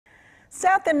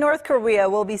South and North Korea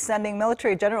will be sending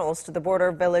military generals to the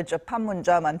border village of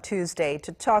Panmunjom on Tuesday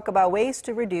to talk about ways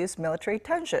to reduce military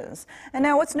tensions. And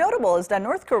now what's notable is that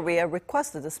North Korea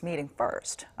requested this meeting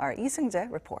first. Our Seung-jae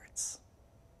reports.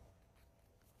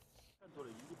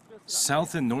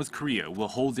 South and North Korea will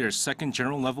hold their second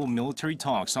general-level military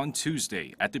talks on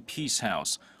Tuesday at the Peace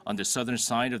House on the southern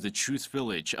side of the Truce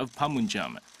village of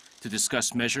Panmunjom to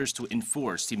discuss measures to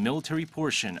enforce the military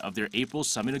portion of their April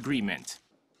summit agreement.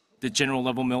 The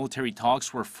general-level military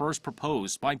talks were first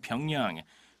proposed by Pyongyang,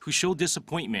 who showed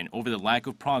disappointment over the lack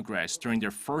of progress during their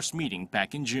first meeting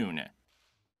back in June.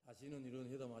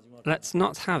 Let's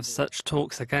not have such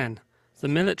talks again. The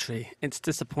military, it's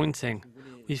disappointing.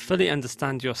 We fully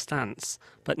understand your stance,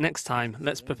 but next time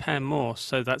let's prepare more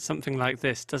so that something like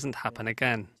this doesn't happen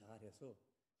again.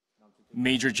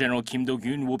 Major General Kim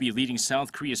Do-gyun will be leading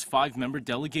South Korea's 5-member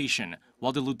delegation,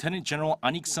 while the Lieutenant General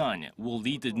An Ik-san will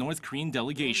lead the North Korean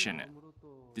delegation.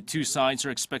 The two sides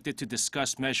are expected to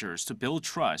discuss measures to build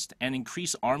trust and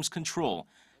increase arms control,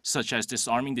 such as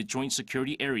disarming the joint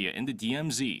security area in the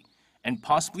DMZ, and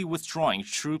possibly withdrawing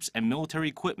troops and military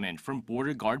equipment from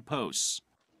border guard posts.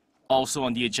 Also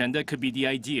on the agenda could be the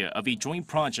idea of a joint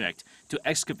project to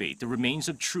excavate the remains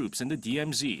of troops in the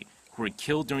DMZ who were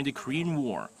killed during the Korean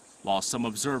War, while some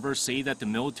observers say that the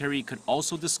military could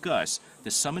also discuss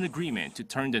the summit agreement to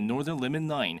turn the Northern Limit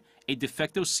Line, a de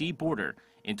facto sea border,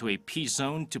 into a peace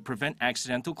zone to prevent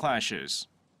accidental clashes.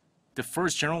 The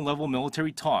first general-level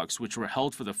military talks, which were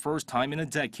held for the first time in a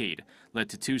decade, led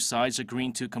to two sides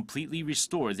agreeing to completely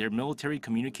restore their military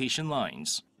communication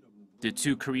lines. The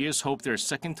two Koreas hope their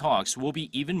second talks will be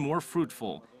even more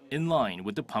fruitful, in line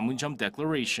with the Panmunjom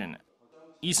Declaration.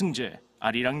 Seung-jae,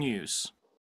 Arirang News.